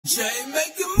Jay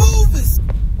making movies.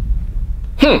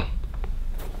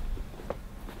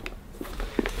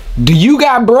 Do you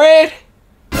got bread?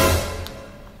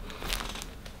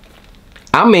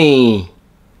 I mean,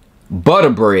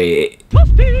 butter bread.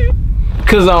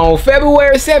 Cause on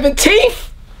February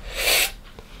 17th,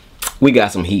 we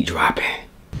got some heat dropping.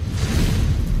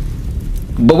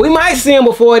 But we might see them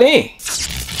before then.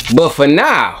 But for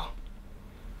now,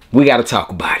 we gotta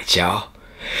talk about it, y'all.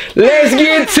 Let's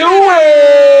get to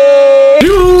it!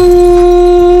 YouTube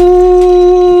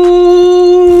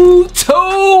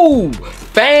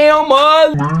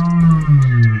family!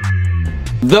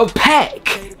 The pack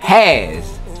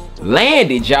has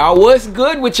landed, y'all. What's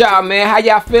good with y'all, man? How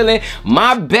y'all feeling?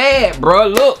 My bad, bro.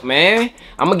 Look, man,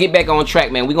 I'm gonna get back on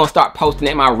track, man. We're gonna start posting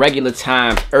at my regular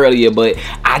time earlier, but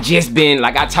I just been,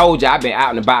 like I told you, I've been out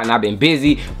and about and I've been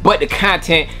busy, but the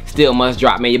content still must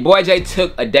drop, man. Your boy Jay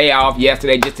took a day off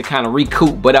yesterday just to kind of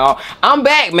recoup, but I'm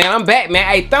back, man. I'm back, man.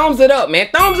 Hey, thumbs it up, man.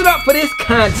 Thumbs it up for this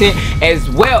content as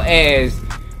well as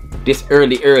this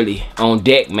early on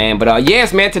deck, man. But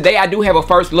yes, man, today I do have a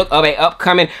first look of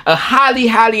a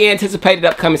highly anticipated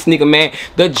upcoming sneaker, man.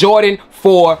 The Jordan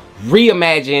 4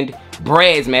 Reimagined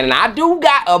Breds, man. And I do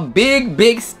got a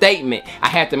big statement I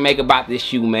have to make about this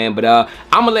shoe, man. But I'm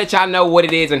gonna let y'all know what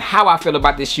it is and how I feel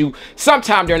about this shoe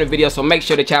sometime during the video, so make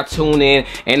sure that y'all tune in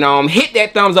and hit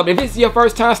that thumbs up if this is your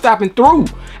first time stopping through.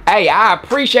 Hey, I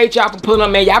appreciate y'all for pulling up,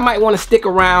 man. Y'all might want to stick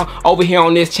around over here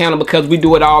on this channel because we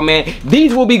do it all, man.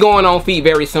 These will be going on feed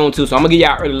very soon too, so I'm gonna give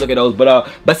y'all an early look at those. But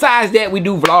besides that, we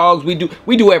do vlogs, we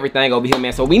do everything over here,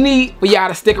 man. So we need for y'all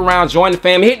to stick around, join the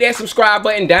family, hit that subscribe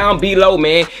button down below,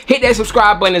 man. Hit that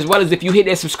subscribe button, as well as if you hit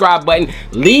that subscribe button,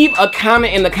 leave a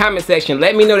comment in the comment section.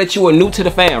 Let me know that you are new to the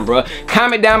fam, bro.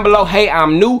 Comment down below, hey,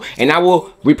 I'm new, and I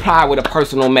will reply with a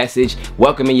personal message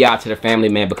welcoming y'all to the family,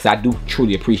 man, because I do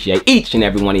truly appreciate each and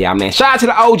every one of y'all, man. Shout out to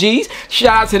the OGs,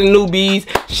 shout out to the newbies,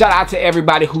 shout out to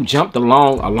everybody who jumped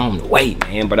along the way,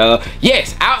 man. But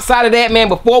yes, outside of that, man,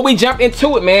 before we jump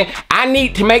into it, man, I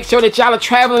need to make sure that y'all are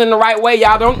traveling in the right way.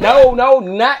 Y'all don't,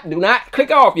 do not click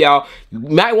off, y'all. You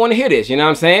might want to hear this, you know what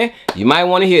I'm saying? You might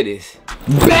want to hear this.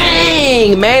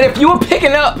 Bang, man. If you were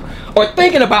picking up or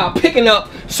thinking about picking up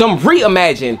some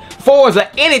Reimagined 4s or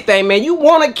anything, man, you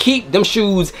want to keep them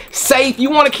shoes safe. You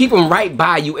want to keep them right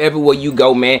by you everywhere you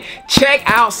go, man. Check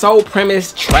out Sole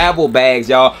Premise travel bags,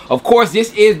 y'all. Of course,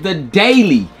 this is the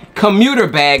daily commuter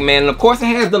bag, man, and of course it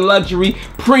has the luxury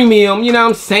premium, you know what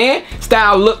I'm saying,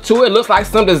 style look to it. Looks like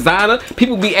some designer.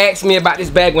 People be asking me about this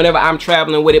bag whenever I'm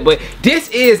traveling with it, but this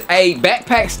is a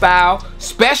backpack style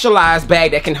specialized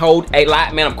bag that can hold a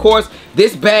lot, man. Of course,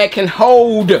 this bag can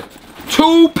hold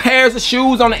 2 pairs of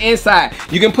shoes on the inside.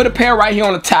 You can put a pair right here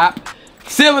on the top,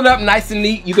 seal it up nice and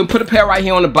neat. You can put a pair right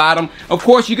here on the bottom. Of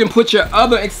course, you can put your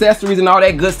other accessories and all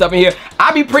that good stuff in here.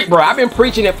 I've been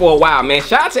preaching it for a while, man.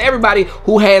 Shout out to everybody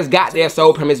who has got their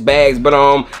Sole Premise bags. But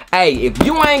hey, if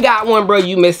you ain't got one, bro,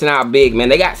 you missing out big, man.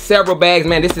 They got several bags,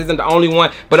 man. This isn't the only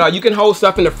one. But you can hold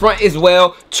stuff in the front as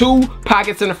well. 2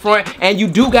 pockets in the front, and you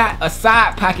do got a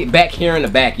side pocket back here in the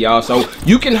back, y'all. So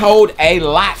you can hold a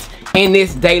lot in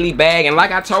this daily bag. And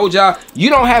like I told y'all, you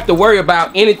don't have to worry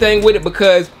about anything with it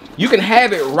because you can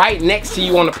have it right next to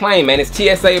you on the plane, man. It's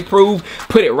TSA approved.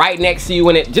 Put it right next to you,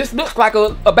 and it just looks like a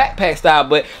backpack style.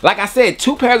 But like I said,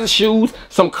 2 pairs of shoes,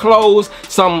 some clothes,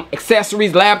 some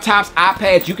accessories, laptops,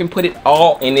 iPads. You can put it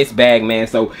all in this bag, man.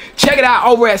 So check it out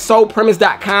over at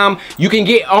solepremise.com. You can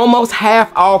get almost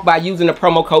half off by using the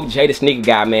promo code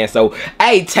JayTheSneakerGuy, man. So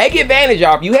hey, take advantage,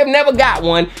 y'all. If you have never got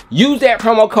one, use that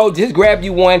promo code. Just grab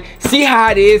you one, see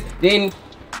how it is. Then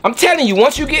I'm telling you,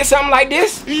 once you get something like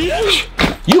this,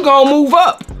 you gonna move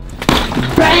up,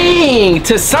 bang,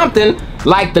 to something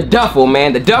like the duffel,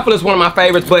 man. The duffel is one of my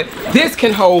favorites, but this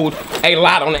can hold a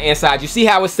lot on the inside. You see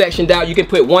how it's sectioned out? You can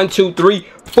put 1, 2, 3,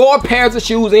 4 pairs of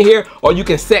shoes in here, or you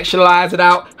can sectionalize it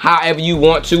out however you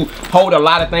want to. Hold a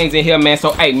lot of things in here, man.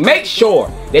 So hey, make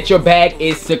sure that your bag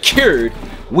is secured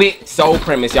with Sole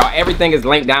Premise, y'all. Everything is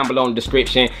linked down below in the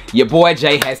description. Your boy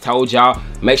Jay has told y'all,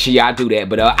 make sure y'all do that.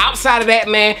 But outside of that,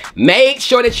 man, make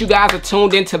sure that you guys are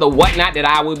tuned into the whatnot that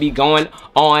I will be going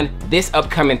on this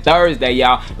upcoming Thursday,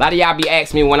 y'all. A lot of y'all be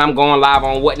asking me when I'm going live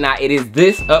on whatnot. It is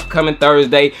this upcoming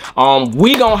Thursday.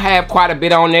 We gonna have quite a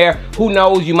bit on there. Who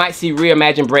knows, you might see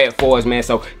Reimagined Bred 4s, man.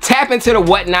 So tap into the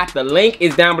whatnot. The link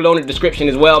is down below in the description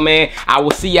as well, man. I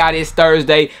will see y'all this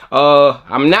Thursday.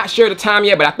 I'm not sure the time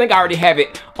yet, but I think I already have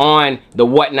it on the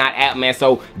whatnot app, man.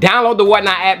 So download the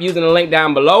whatnot app using the link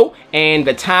down below, and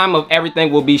the time of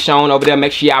everything will be shown over there.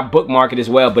 Make sure y'all bookmark it as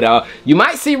well. But you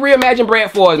might see Reimagined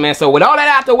Bred 4s, man. So with all that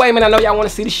out the way, man, I know y'all want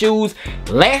to see the shoes.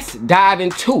 Let's dive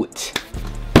into it.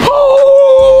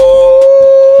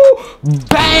 Ooh!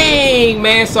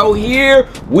 gang, man. So here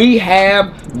we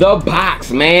have the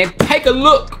box, man. Take a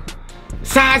look.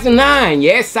 Size 9,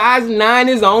 yes, size 9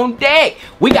 is on deck.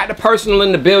 We got the personal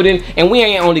in the building, and we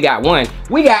ain't only got one.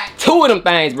 We got 2 of them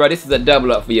things, bro. This is a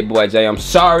double up for your boy Jay. I'm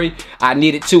sorry, I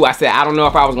needed 2. I said I don't know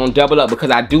if I was gonna double up because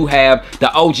I do have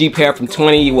the OG pair from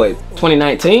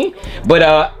 2019, but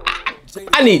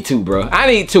I need 2, bro. I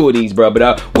need 2 of these, bro.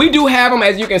 But we do have them,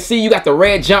 as you can see. You got the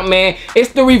red Jumpman.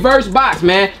 It's the reverse box,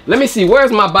 man. Let me see.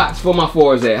 Where's my box for my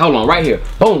 4s at? Hold on, right here.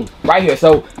 Boom, right here.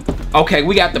 So, okay,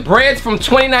 we got the Breds from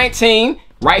 2019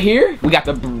 right here. We got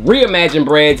the Reimagined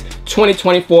Breds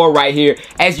 2024 right here.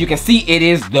 As you can see, it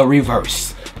is the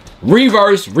reverse.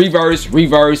 Reverse, reverse,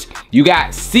 reverse. You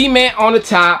got cement on the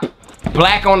top,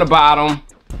 black on the bottom,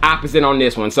 opposite on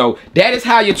this one. So that is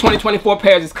how your 2024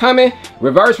 pairs is coming.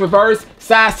 Reverse, reverse.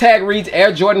 Size tag reads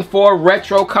Air Jordan 4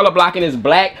 retro. Color blocking is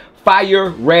black, fire,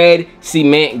 red,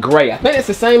 cement, gray. I think it's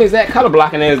the same exact color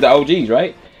blocking as the OGs,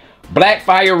 right? Black,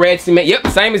 fire, red, cement. Yep,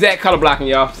 same exact color blocking,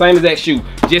 y'all. Same exact shoe,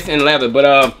 just in leather.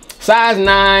 But size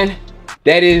 9,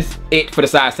 that is it for the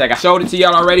size tag. I showed it to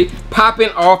y'all already. Popping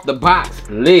off the box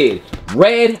lid.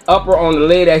 Red upper on the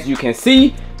lid, as you can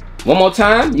see. One more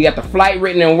time, you got the flight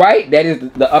written in white. That is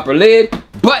the upper lid.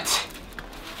 But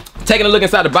taking a look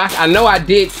inside the box, I know I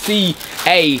did see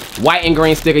a white and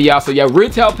green sticker, y'all. So your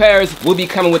retail pairs will be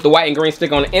coming with the white and green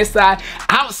sticker on the inside.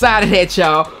 Outside of that,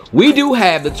 y'all, we do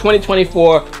have the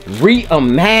 2024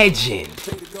 Reimagined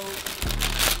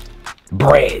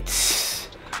Breds.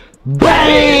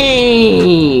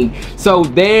 Bang! So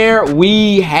there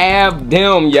we have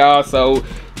them, y'all. So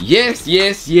yes,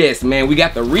 yes, yes, man. We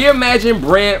got the Reimagined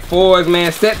Bred 4s,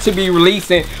 man, set to be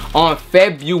releasing on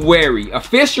February.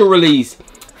 Official release,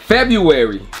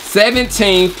 February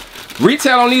 17th.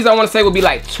 Retail on these, I want to say, will be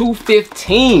like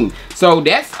 $215. So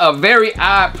that's a very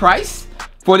odd price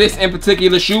for this in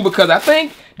particular shoe, because I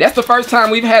think that's the first time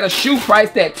we've had a shoe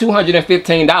priced at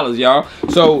 $215, y'all.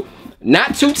 So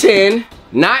not $210,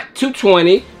 not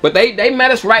 $220, but they met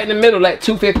us right in the middle at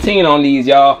 $215 on these,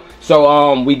 y'all.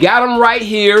 So we got them right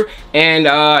here, and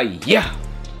yeah,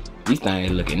 these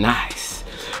things looking nice.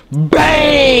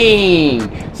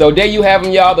 Bang! So there you have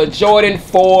them, y'all, the Jordan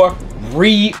 4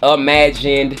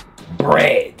 Reimagined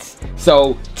Breds.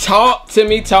 So talk to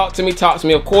me, talk to me, talk to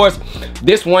me. Of course,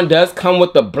 this one does come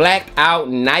with the blacked out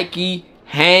Nike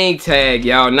hang tag,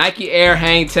 y'all. Nike Air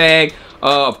hang tag.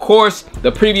 Of course,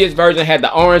 the previous version had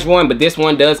the orange one, but this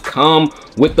one does come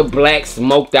with the black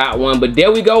smoked out one. But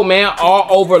there we go, man, all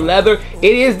over leather.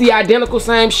 It is the identical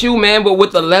same shoe, man, but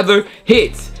with the leather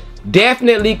hits.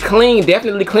 Definitely clean,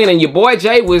 definitely clean. And your boy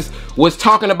Jay was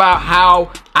talking about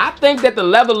how I think that the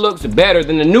leather looks better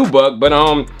than the Nubuck. But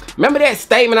remember that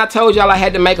statement I told y'all I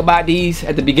had to make about these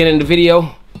at the beginning of the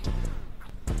video?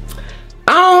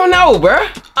 I don't know, bro.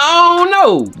 I don't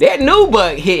know. That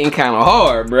Nubuck hitting kind of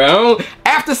hard, bro.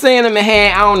 After seeing them in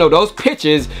hand, I don't know. Those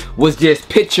pictures was just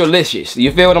picturelicious.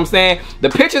 You feel what I'm saying? The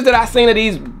pictures that I seen of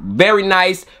these, very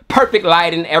nice, perfect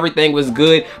lighting, everything was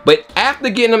good. But after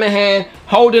getting them in hand,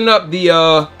 holding up the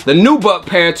Nubuck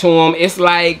pair to them, it's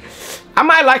like I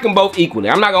might like them both equally.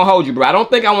 I'm not gonna hold you, bro. I don't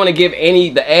think I want to give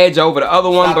any the edge over the other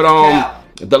one, but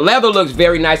the leather looks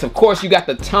very nice. Of course, you got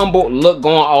the tumbled look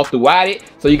going all throughout it.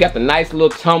 So you got the nice little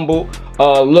tumbled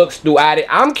looks throughout it.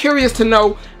 I'm curious to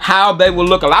know how they will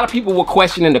look. A lot of people were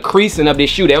questioning the creasing of this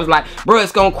shoe. They was like, bro,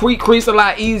 it's gonna crease a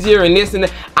lot easier and this and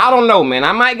that. I don't know, man.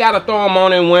 I might gotta throw them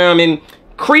on and wear them. And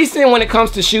creasing when it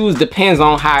comes to shoes depends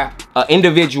on how an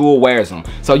individual wears them.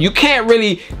 So you can't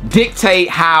really dictate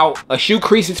how a shoe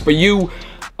creases for you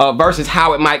versus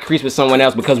how it might crease with someone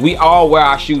else, because we all wear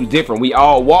our shoes different. We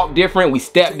all walk different, we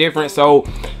step different. So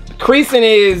creasing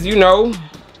is, you know,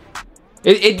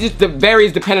 it just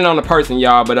varies depending on the person,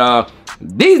 y'all. But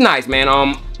these nice,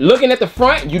 man. Looking at the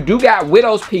front, you do got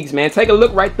widow's peaks, man. Take a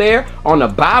look right there. On the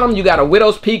bottom, you got a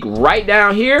widow's peak right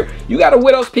down here. You got a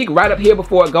widow's peak right up here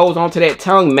before it goes onto that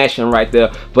tongue meshing right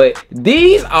there. But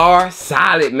these are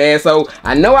solid, man. So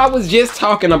I know I was just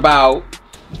talking about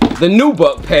the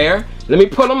Nubuck pair. Let me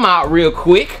pull them out real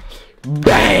quick.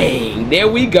 Bang! There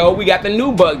we go. We got the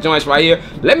Nubuck joints right here.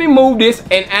 Let me move this,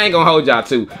 and I ain't gonna hold y'all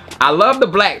too. I love the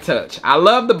black touch. I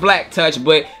love the black touch,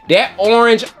 but that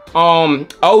orange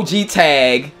OG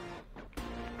tag.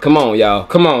 Come on, y'all.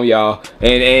 Come on, y'all.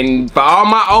 And for all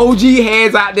my OG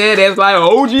heads out there that's like,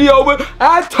 OG over,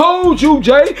 I told you,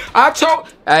 Jay.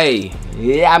 Hey,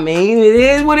 yeah, I mean, it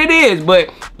is what it is.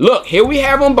 But look, here we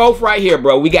have them both right here,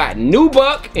 bro. We got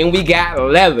Nubuck and we got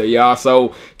leather, y'all.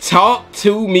 So talk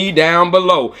to me down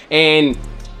below. And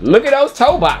look at those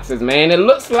toe boxes, man. It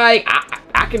looks like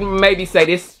I can maybe say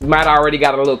this might already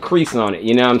got a little crease on it.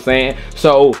 You know what I'm saying?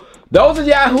 So those of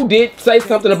y'all who did say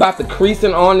something about the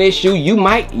creasing on this shoe, you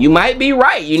might be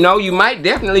right. You know, you might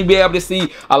definitely be able to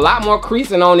see a lot more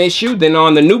creasing on this shoe than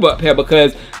on the nubuck pair,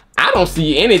 because I don't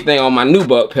see anything on my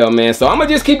nubuck pair, man. So I'm gonna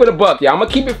just keep it a buck, y'all. I'm gonna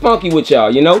keep it funky with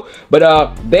y'all, you know.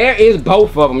 But there is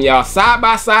both of them, y'all. Side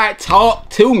by side, talk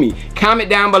to me. Comment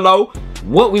down below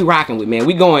what we rocking with, man.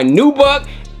 We going nubuck.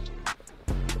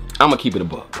 I'm gonna keep it a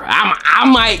buck, bro. I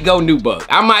might go nubuck.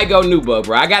 I might go nubuck,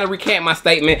 bro. I gotta recant my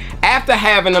statement after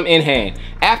having them in hand.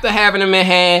 After having them in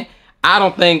hand, I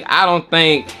don't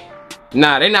think,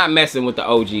 nah, they're not messing with the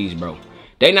OGs, bro.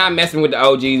 They not messing with the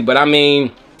OGs, but I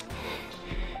mean,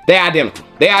 they're identical.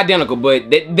 They're identical,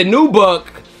 but the nubuck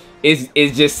is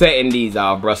just setting these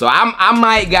off, bro. So I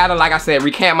might gotta, like I said,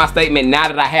 recant my statement now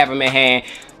that I have them in hand.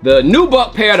 The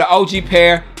nubuck pair, the OG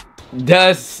pair,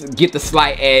 does get the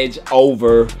slight edge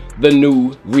over the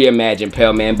new reimagined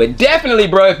pair, man. But definitely,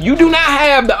 bro, if you do not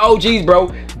have the OGs, bro,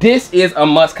 this is a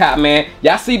must cop, man.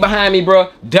 Y'all see behind me,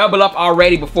 bro, double up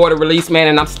already before the release, man.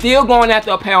 And I'm still going after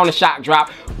a pair on the shock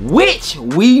drop, which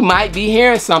we might be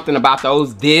hearing something about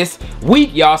those this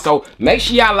week, y'all. So make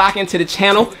sure y'all lock into the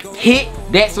channel, hit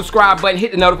that subscribe button,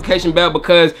 hit the notification bell,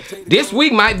 because this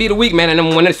week might be the week, man. And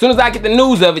then as soon as I get the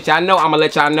news of it, y'all know I'm gonna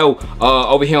let y'all know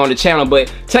over here on the channel.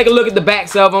 But take a look at the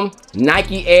backs of them.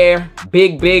 Nike Air,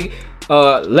 big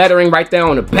lettering right there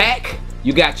on the back.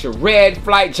 You got your red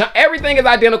flight jump. Everything is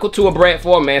identical to a Bred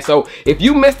 4, man. So if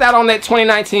you missed out on that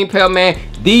 2019 pair, man,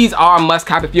 these are a must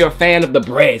cop if you're a fan of the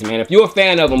Breds, man. If you're a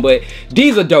fan of them, but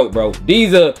these are dope, bro.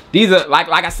 These are like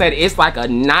I said, it's like a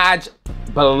notch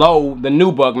below the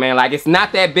nubuck, man. Like, it's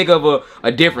not that big of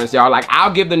a difference, y'all. Like,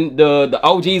 I'll give the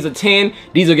OGs a 10.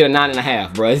 These will get a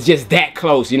 9.5, bro. It's just that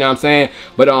close, you know what I'm saying?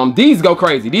 But these go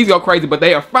crazy. These go crazy, but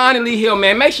they are finally here,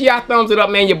 man. Make sure y'all thumbs it up,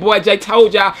 man. Your boy Jay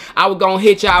told y'all I was gonna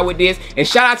hit y'all with this. And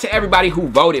shout out to everybody who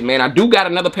voted, man. I do got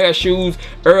another pair of shoes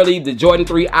early, the Jordan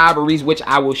 3 Ivories, which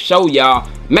I will show y'all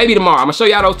maybe tomorrow. I'm gonna show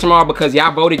y'all those tomorrow because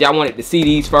y'all voted. Y'all wanted to see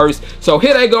these first. So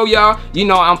here they go, y'all. You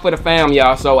know I'm for the fam,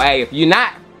 y'all. So hey, if you're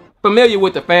not familiar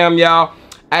with the fam, y'all,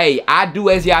 hey, I do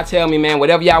as y'all tell me, man.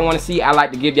 Whatever y'all want to see, I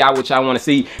like to give y'all what y'all want to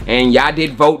see, and y'all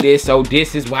did vote this, so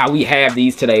this is why we have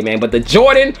these today, man. But the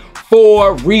Jordan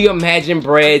 4 Reimagined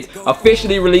Breds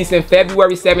officially releasing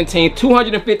February 17th,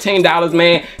 $215,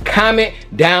 man. Comment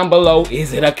down below,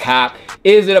 is it a cop?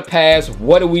 Is it a pass?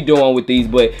 What are we doing with these?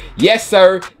 But yes,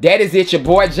 sir, that is it. Your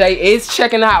boy Jay is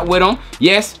checking out with them.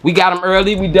 Yes, we got them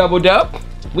early. We doubled up.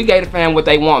 We gave the fam what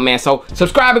they want, man. So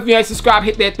subscribe if you ain't subscribed,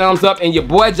 hit that thumbs up. And your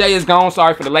boy Jay is gone.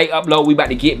 Sorry for the late upload. We about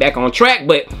to get back on track.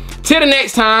 But till the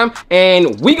next time,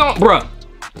 and we gon' bruh,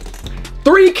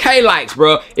 3K likes,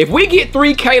 bruh. If we get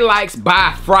 3K likes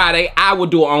by Friday, I will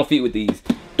do an on feet with these.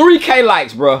 3K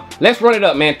likes, bruh. Let's run it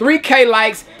up, man. 3K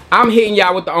likes. I'm hitting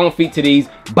y'all with the on feet to these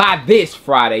by this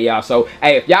Friday, y'all. So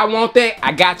hey, if y'all want that,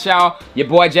 I got y'all. Your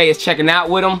boy Jay is checking out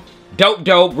with them. Dope,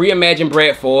 Reimagined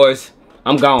Bred 4s.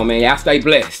 I'm gone, man. Y'all stay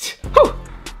blessed. Whew.